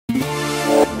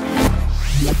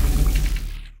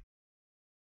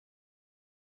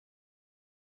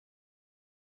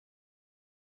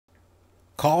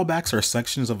Callbacks are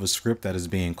sections of a script that is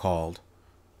being called.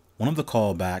 One of the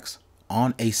callbacks,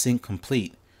 on async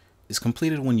complete, is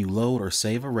completed when you load or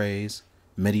save arrays,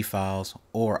 MIDI files,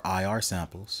 or IR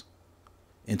samples.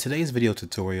 In today's video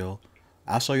tutorial,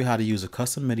 I'll show you how to use a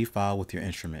custom MIDI file with your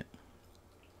instrument.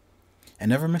 And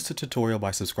never miss a tutorial by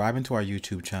subscribing to our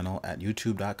YouTube channel at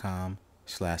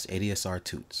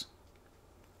youtube.com/ADSR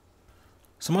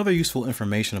Some other useful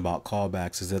information about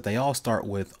callbacks is that they all start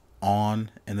with on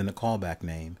and then the callback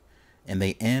name, and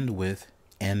they end with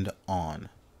end on.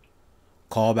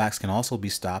 Callbacks can also be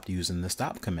stopped using the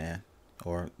stop command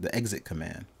or the exit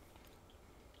command.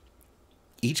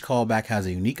 Each callback has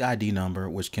a unique ID number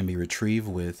which can be retrieved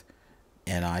with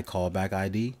NI callback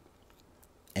ID,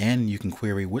 and you can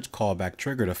query which callback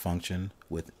triggered a function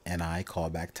with NI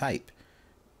callback type,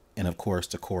 and of course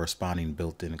the corresponding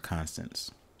built-in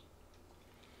constants.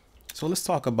 So let's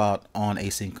talk about on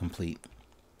async complete.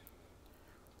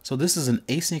 So this is an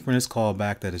asynchronous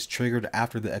callback that is triggered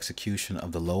after the execution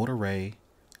of the load array,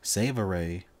 save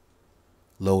array,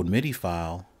 load MIDI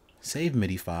file, save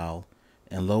MIDI file,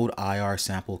 and load IR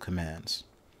sample commands.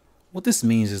 What this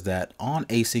means is that on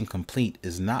async complete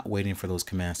is not waiting for those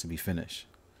commands to be finished.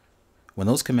 When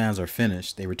those commands are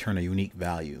finished, they return a unique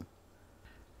value.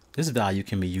 This value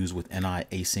can be used with NI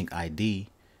async ID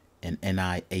and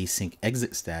NI async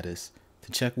exit status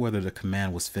to check whether the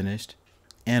command was finished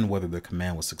and whether the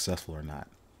command was successful or not.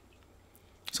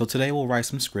 So today we'll write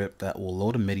some script that will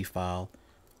load a MIDI file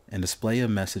and display a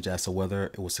message as to whether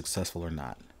it was successful or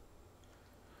not.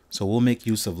 So we'll make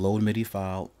use of load MIDI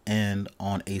file and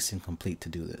on async complete to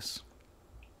do this.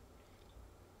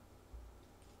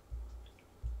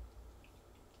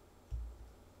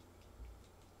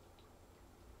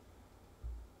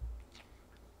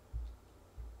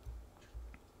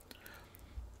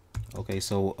 Okay,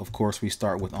 so of course we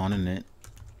start with on init.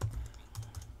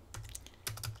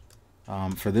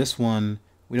 For this one,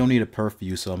 we don't need a perf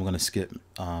view, so I'm going to skip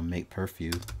make perf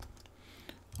view.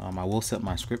 I will set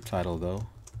my script title though.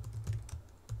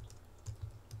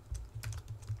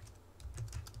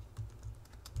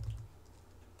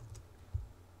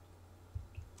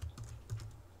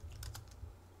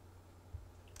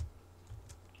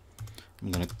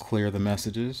 I'm going to clear the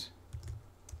messages.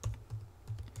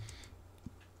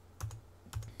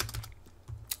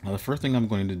 Now the first thing I'm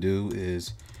going to do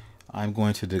is I'm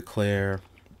going to declare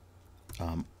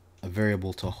a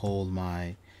variable to hold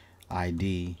my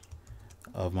ID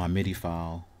of my MIDI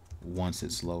file once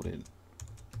it's loaded.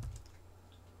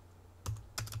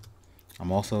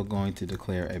 I'm also going to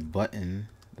declare a button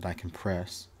that I can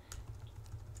press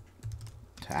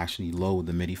to actually load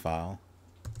the MIDI file.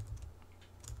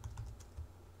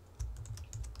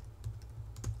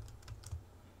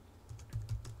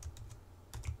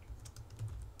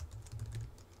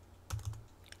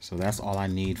 So that's all I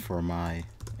need for my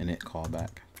init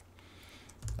callback.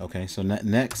 Okay, so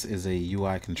next is a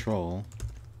UI control.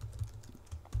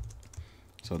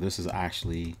 So this is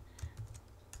actually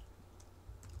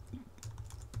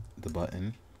the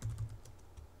button.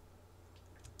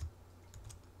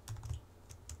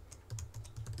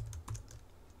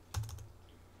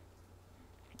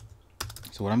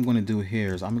 So what I'm going to do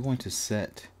here is I'm going to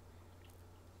set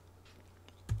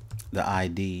the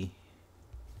ID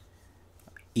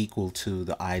equal to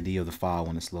the ID of the file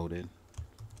when it's loaded.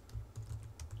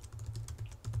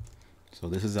 So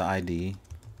this is the ID,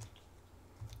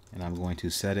 and I'm going to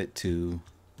set it to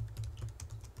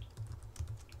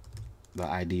the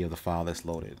ID of the file that's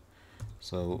loaded.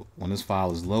 So when this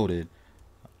file is loaded,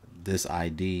 this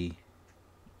ID,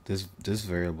 this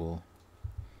variable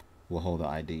will hold the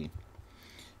ID.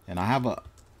 And I have a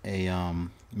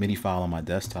MIDI file on my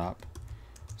desktop.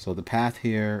 So the path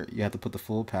here, you have to put the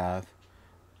full path.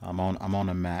 I'm on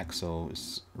a Mac, so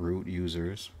it's root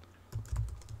users.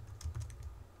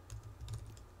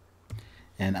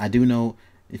 And I do know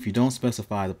if you don't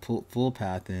specify the full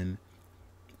path in,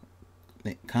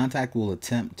 Kontakt will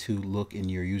attempt to look in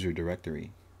your user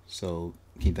directory. So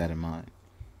keep that in mind.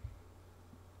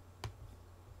 I'm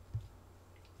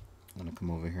going to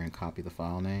come over here and copy the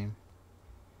file name.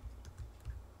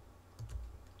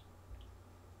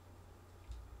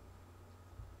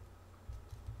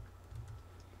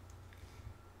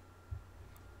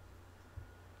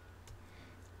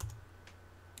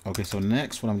 Okay, so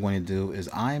next what I'm going to do is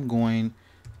I'm going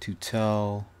to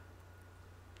tell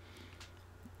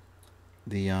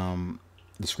the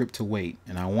script to wait,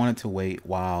 and I want it to wait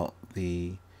while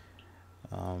the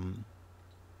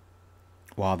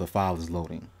file is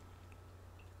loading.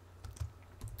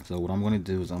 So what I'm going to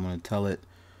do is I'm going to tell it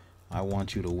I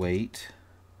want you to wait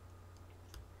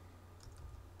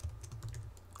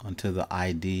until the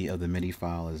ID of the MIDI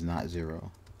file is not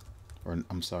 0, or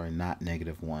I'm sorry, not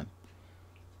 -1.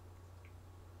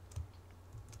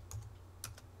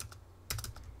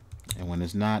 And when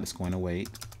it's not, it's going to wait.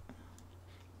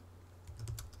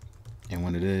 And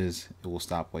when it is, it will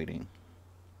stop waiting.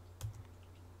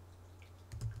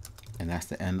 And that's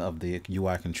the end of the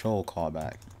UI control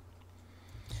callback.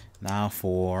 Now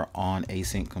for on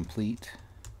async complete.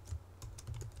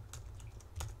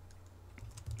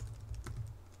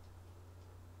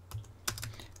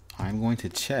 I'm going to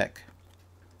check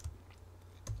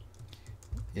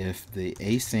if the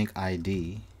async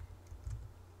ID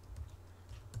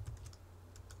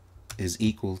is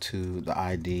equal to the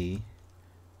ID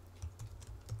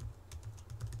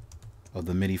of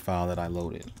the MIDI file that I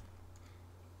loaded.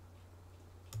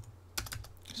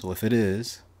 So if it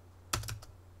is,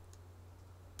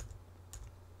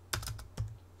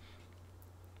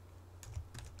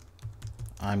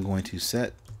 I'm going to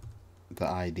set the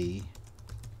ID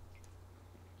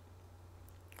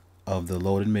of the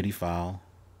loaded MIDI file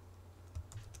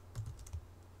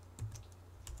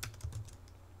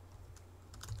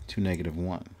to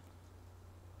 -1.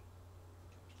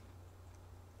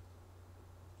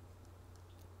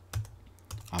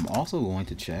 I'm also going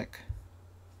to check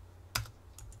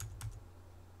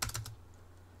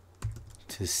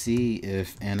to see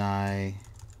if NI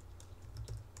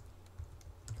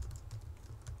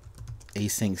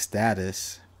async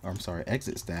status, or I'm sorry,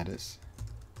 exit status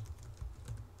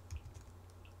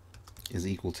is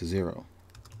equal to 0.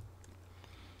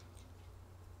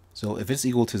 So if it's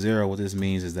equal to 0, what this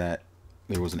means is that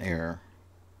there was an error.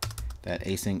 That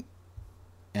NI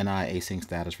async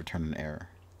status returned an error.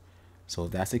 So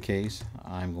if that's the case,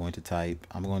 I'm going to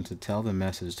tell the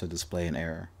message to display an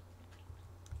error.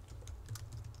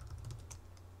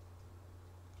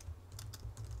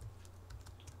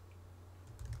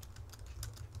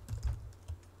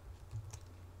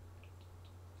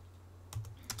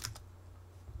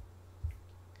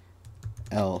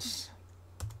 Else,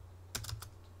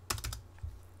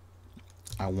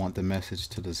 I want the message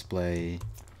to display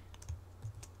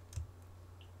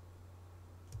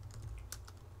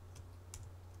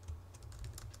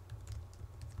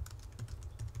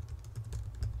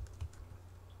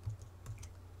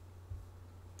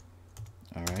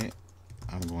all right,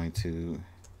 I'm going to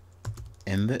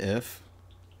end the if,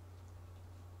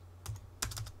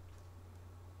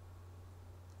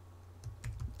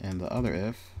 and the other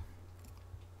if,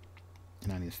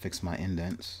 and I need to fix my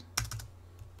indents.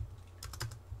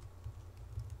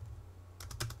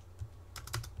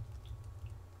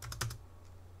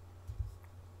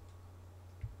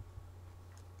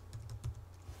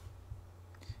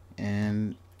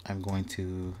 And I'm going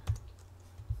to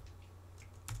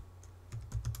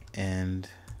end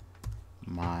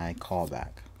my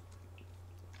callback.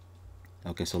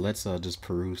 Okay, so let's just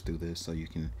peruse through this so you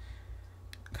can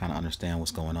kind of understand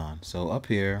what's going on. So up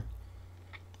here,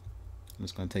 I'm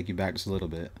just going to take you back just a little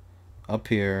bit. Up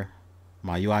here,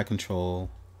 my UI control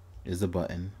is the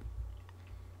button.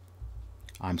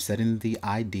 I'm setting the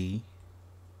ID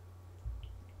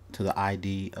to the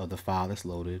ID of the file that's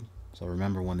loaded. So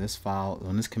remember, when this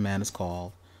command is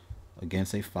called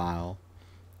against a file,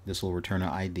 this will return an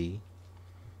ID.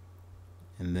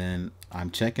 And then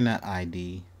I'm checking that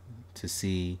ID to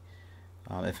see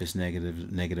if it's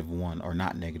 -1 or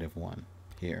not -1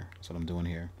 here. That's what I'm doing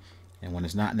here. And when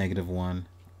it's not -1, I'm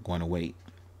going to wait.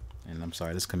 And I'm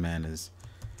sorry, this command is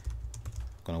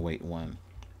going to wait 1.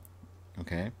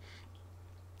 Okay.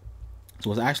 So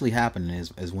what's actually happening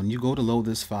is when you go to load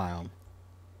this file,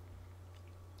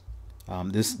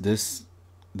 this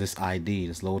ID,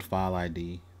 this load file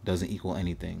ID, doesn't equal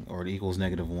anything, or it equals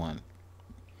 -1.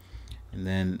 And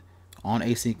then on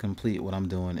async complete, what I'm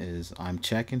doing is I'm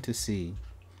checking to see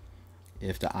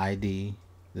if the ID,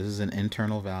 this is an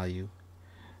internal value,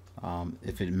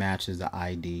 if it matches the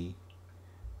ID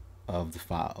of the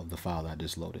file that I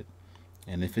just loaded.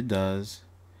 And if it does,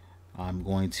 I'm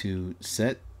going to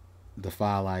set the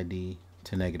file ID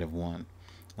to -1.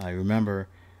 Now remember,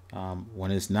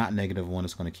 when it's not -1,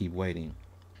 it's going to keep waiting.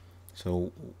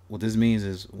 So what this means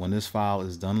is when this file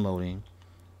is done loading,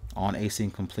 on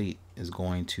async complete is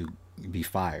going to be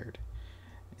fired.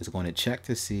 It's going to check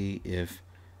to see if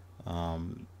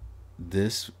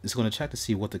it's going to check to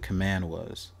see what the command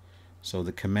was. So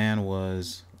the command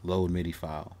was load MIDI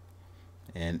file,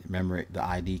 and remember, the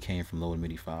ID came from load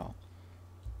MIDI file.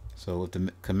 So if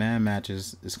the command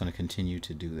matches, it's going to continue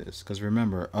to do this, because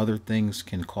remember, other things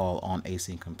can call on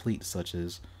async complete, such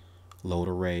as load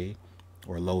array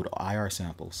or load IR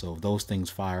sample. So if those things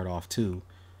fired off too,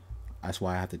 that's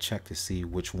why I have to check to see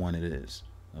which one it is.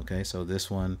 Okay, so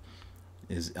this one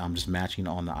is I'm just matching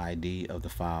on the ID of the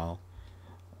file,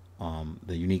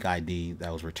 the unique ID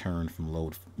that was returned from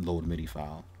load MIDI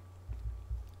file.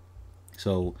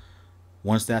 So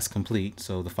once that's complete,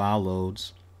 so the file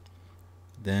loads,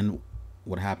 then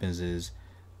what happens is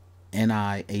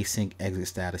NI async exit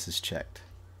status is checked.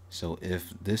 So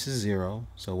if this is 0,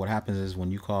 so what happens is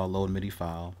when you call load MIDI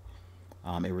file,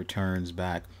 it returns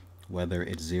back whether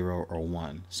it's 0 or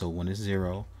 1. So when it's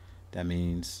 0, that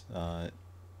means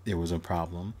there was a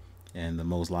problem, and the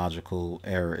most logical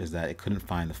error is that it couldn't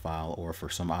find the file, or for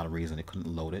some odd reason it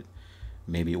couldn't load it.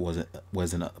 Maybe it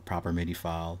wasn't a proper MIDI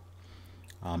file.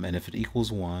 And if it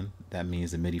equals 1, that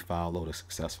means the MIDI file loaded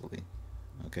successfully.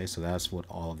 Okay, so that's what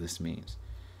all of this means.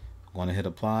 I'm going to hit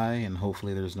apply, and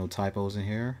hopefully there's no typos in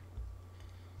here.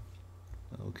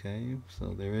 Okay,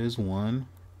 so there is one.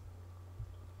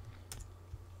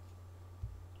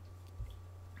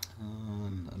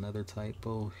 Another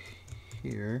typo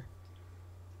here.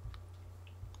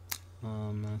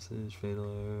 Message fatal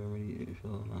error,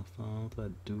 not found. What did I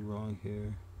do wrong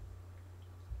here?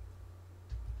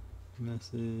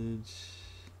 Message.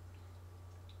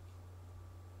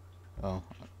 Oh,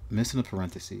 missing the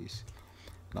parentheses.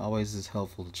 It always is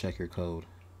helpful to check your code.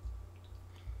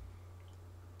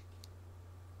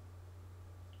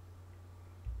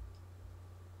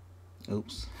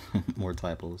 Oops, more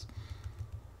typos.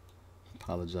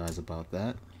 Apologize about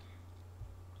that.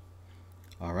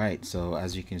 Alright, so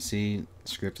as you can see,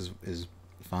 the script is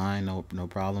fine, no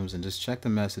problems, and just check the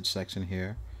message section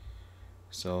here.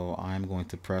 So I'm going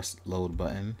to press load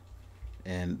button,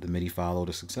 and the MIDI file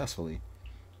loaded successfully.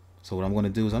 So what I'm going to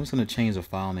do is I'm just going to change the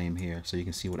file name here so you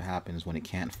can see what happens when it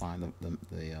can't find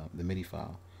the MIDI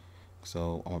file.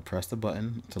 So I'm going to press the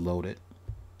button to load it,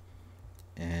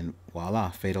 and voila,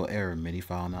 fatal error, MIDI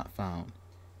file not found.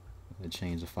 I'm going to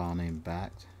change the file name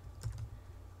back.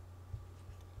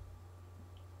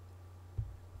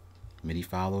 MIDI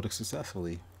file loaded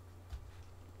successfully.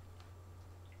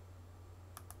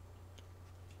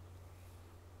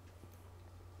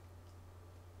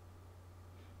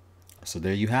 So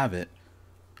there you have it.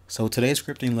 So today's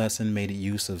scripting lesson made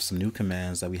use of some new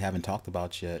commands that we haven't talked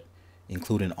about yet,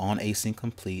 including on async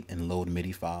complete and load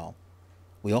MIDI file.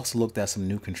 We also looked at some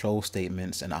new control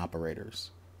statements and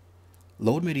operators.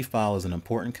 Load MIDI file is an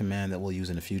important command that we'll use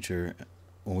in the future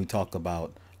when we talk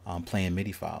about playing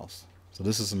MIDI files. So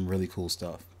this is some really cool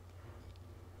stuff.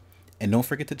 And don't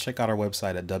forget to check out our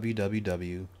website at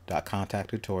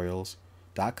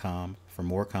www.kontakttutorials.com for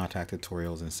more Kontakt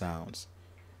tutorials and sounds.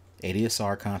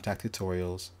 ADSR Kontakt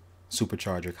tutorials,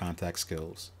 supercharge your Kontakt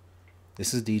skills.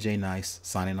 This is DJ Nice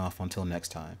signing off until next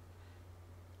time.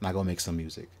 Now go make some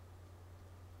music.